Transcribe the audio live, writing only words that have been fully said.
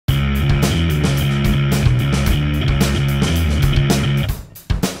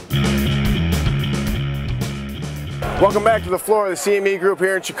Welcome back to the floor of the CME Group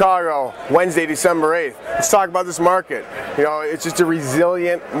here in Chicago, Wednesday, December 8th. Let's talk about this market. You know, it's just a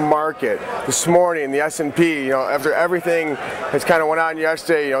resilient market. This morning, the S&P, you know, after everything has kind of went on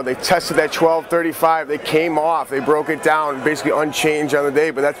yesterday, you know, they tested that 1235, they came off, they broke it down, basically unchanged on the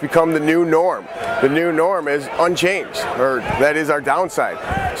day, but that's become the new norm. The new norm is unchanged, or that is our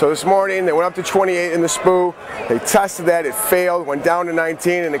downside. So this morning, they went up to 28 in the SPU, they tested that, it failed, went down to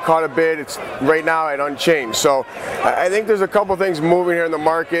 19, and they caught a bid. It's right now at unchanged. So I think there's a couple things moving here in the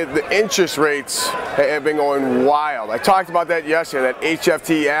market. The interest rates have been going wild. I talked about that yesterday, that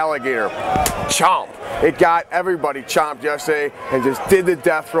HFT alligator. Chomp. It got everybody chomped yesterday and just did the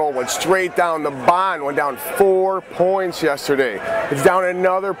death roll, went straight down. The bond went down 4 points yesterday. It's down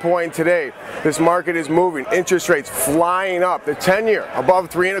another point today. This market is moving. Interest rates flying up. The 10-year above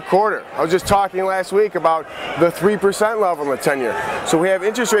 3.25. I was just talking last week about the 3% level in the 10-year. So we have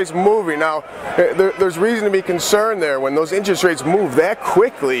interest rates moving. Now, there's reason to be concerned there. When those interest rates move that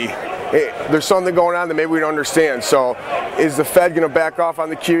quickly, there's something going on that maybe we don't understand. So is the Fed going to back off on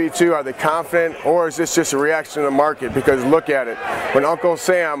the QE2? Are they confident? Or is this just a reaction to the market? Because look at it. When Uncle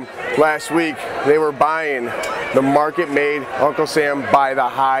Sam last week, they were buying, the market made Uncle Sam buy the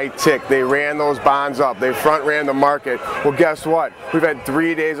high tick. They ran those bonds up. They front ran the market. Well, guess what? We've had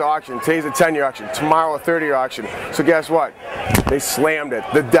 3 days auction. Today's a 10-year auction. Tomorrow a 30-year auction. So guess what? They slammed it.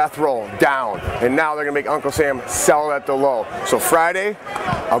 The death roll down. And now they're going to make Uncle Sam sell it at the low. So Friday,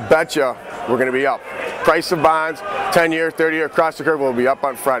 I'll bet you we're going to be up. Price of bonds, 10-year, 30-year, across the curve will be up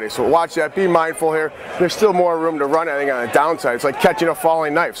on Friday. So watch that. Be mindful here. There's still more room to run, I think, on the downside. It's like catching a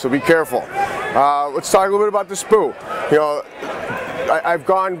falling knife, so be careful. Let's talk a little bit about the SPU. You know, I've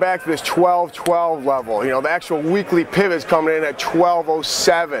gone back to this 1212 level. You know, the actual weekly pivot is coming in at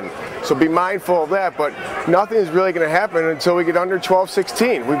 1207. So be mindful of that, but nothing is really going to happen until we get under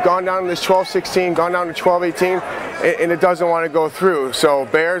 1216. We've gone down to this 1216, gone down to 1218, and it doesn't want to go through. So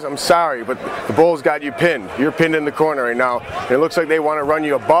bears, I'm sorry, but the bulls got you pinned. You're pinned in the corner right now. And it looks like they want to run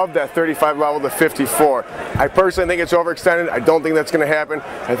you above that 35 level to 54. I personally think it's overextended. I don't think that's going to happen.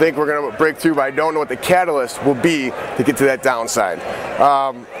 I think we're going to break through, but I don't know what the catalyst will be to get to that downside.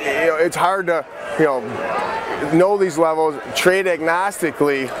 You know, it's hard to, you know these levels, trade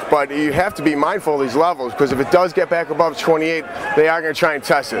agnostically, but you have to be mindful of these levels, because if it does get back above 28, they are going to try and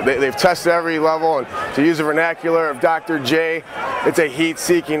test it. They've tested every level, and to use the vernacular of Dr. J, it's a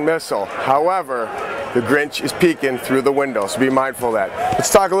heat-seeking missile. However, the Grinch is peeking through the window, so be mindful of that. Let's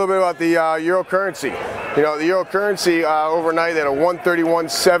talk a little bit about the euro currency. You know, the euro currency overnight at a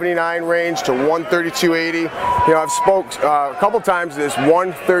 131.79 range to 132.80. You know, I've spoke a couple times this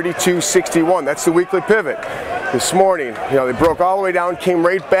 132.61. That's the weekly pivot. This morning, you know, they broke all the way down, came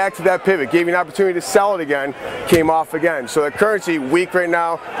right back to that pivot, gave you an opportunity to sell it again, came off again. So the currency weak right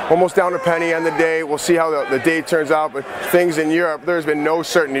now, almost down a penny on the day. We'll see how the day turns out, but things in Europe, there's been no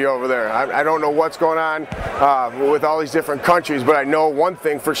certainty over there. I don't know what's going on with all these different countries, but I know one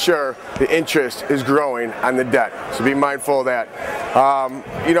thing for sure: the interest is growing on the debt. So be mindful of that.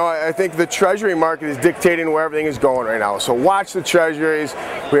 You know, I think the Treasury market is dictating where everything is going right now. So watch the Treasuries.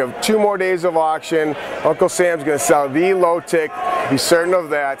 We have 2 more days of auction. Uncle Sam's going to sell the low tick. Be certain of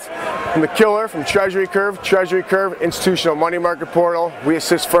that. From the killer, from Treasury Curve, institutional money market portal. We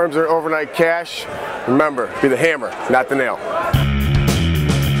assist firms in overnight cash. Remember, be the hammer, not the nail.